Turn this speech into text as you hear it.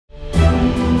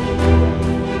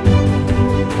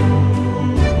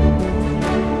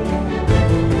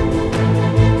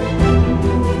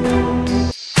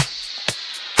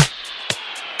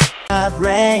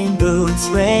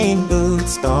rain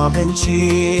boots, stomp and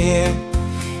cheer.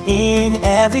 In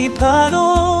every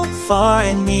puddle, far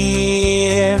and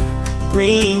near,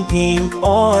 green, pink,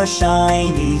 or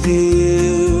shiny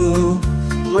hue.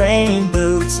 Rain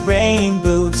boots,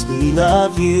 we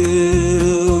love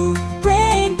you.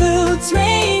 Rain boots,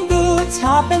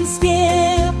 hop and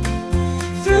skip.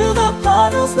 Through the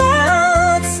puddles,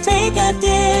 let's take a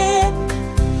dip.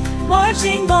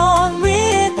 Marching on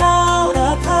without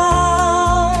a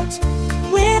count.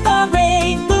 With our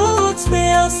rain boots,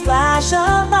 we'll splash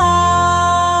about.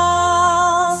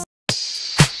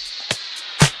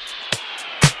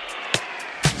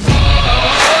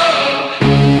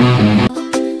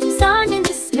 Sun in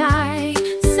the sky,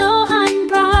 so high and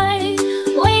bright,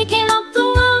 waking up the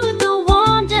world with the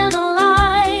warmth and the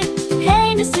light.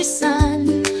 Hey, Mr.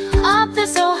 Sun, up there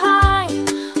so high,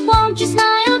 won't you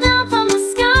smile down from the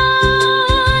sky?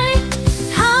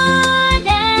 Hide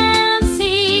and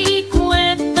seek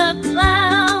with the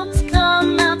clouds,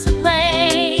 come out to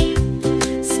play.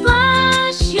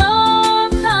 Splash your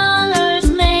colors,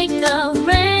 make a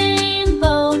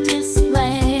rainbow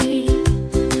display.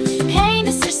 Hey,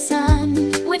 Mr.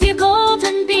 Sun, with your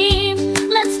golden beam,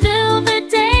 let's fill the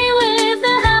day with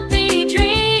a happy dream.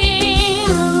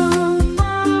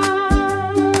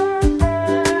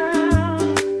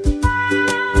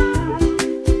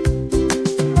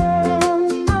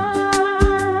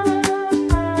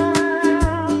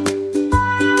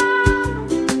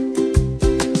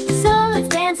 So let's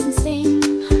dance and sing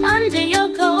under your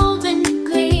golden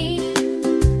gleam.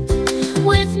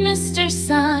 With Mr.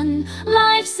 Sun,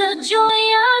 life's a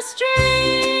joyous dream.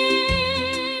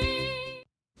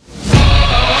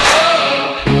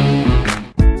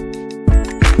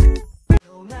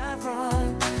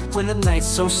 When the night's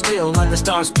so still and the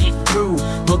stars peek through,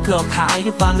 look up high,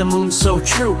 you find the moon so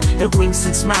true. It winks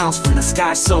and smiles from the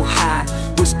sky so high,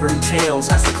 whispering tales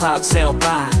as the clouds sail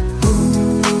by.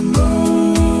 Moon,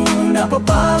 moon, up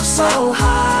above so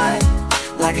high,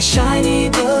 like a shiny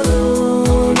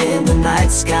balloon in the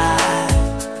night sky.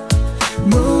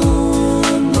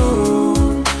 Moon,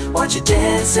 moon, watch you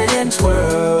dance and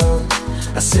twirl,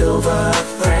 a silver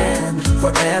thread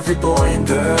for every boy and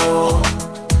girl.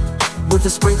 With a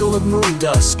sprinkle of moon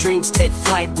dust, dreams take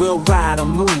flight. We'll ride on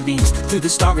moonbeams through the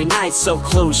starry night. So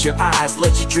close your eyes,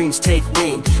 let your dreams take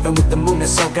wing, and with the moon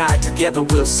as our guide, together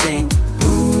we'll sing.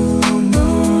 Moon,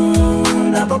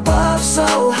 moon, up above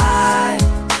so high,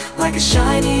 like a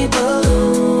shiny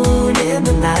balloon in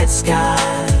the night sky.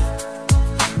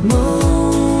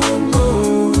 Moon,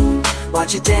 moon,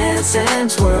 watch you dance and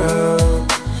twirl,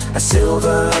 a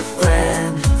silver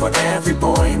thread for every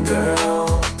boy and girl.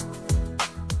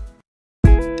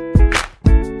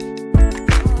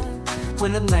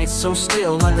 When the night's so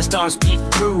still and the stars peek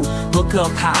through, look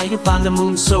up high, you find the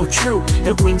moon so true.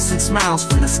 It winks and smiles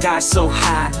from the sky so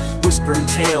high, whispering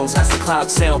tales as the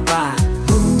clouds sail by.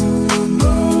 Moon,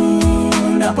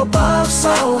 moon, up above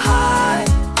so high,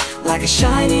 like a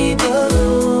shiny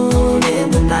balloon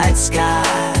in the night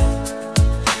sky.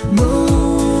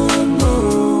 Moon,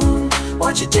 moon,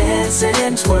 watch you dance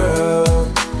and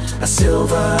twirl, a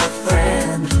silver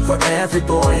thread for every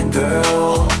boy and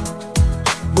girl.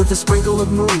 With a sprinkle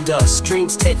of moon dust,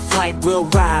 dreams take flight. We'll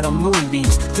ride on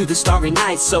moonbeams through the starry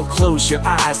night. So close your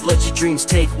eyes, let your dreams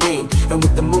take wing, and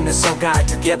with the moon as our guide,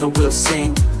 together we'll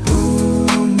sing.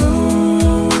 Moon,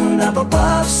 moon, up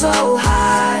above so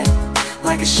high,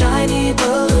 like a shiny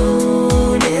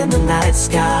balloon in the night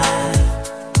sky.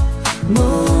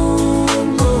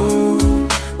 Moon, moon,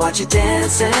 watch you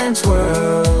dance and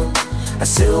twirl, a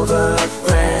silver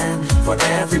thread for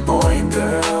every boy and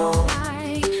girl.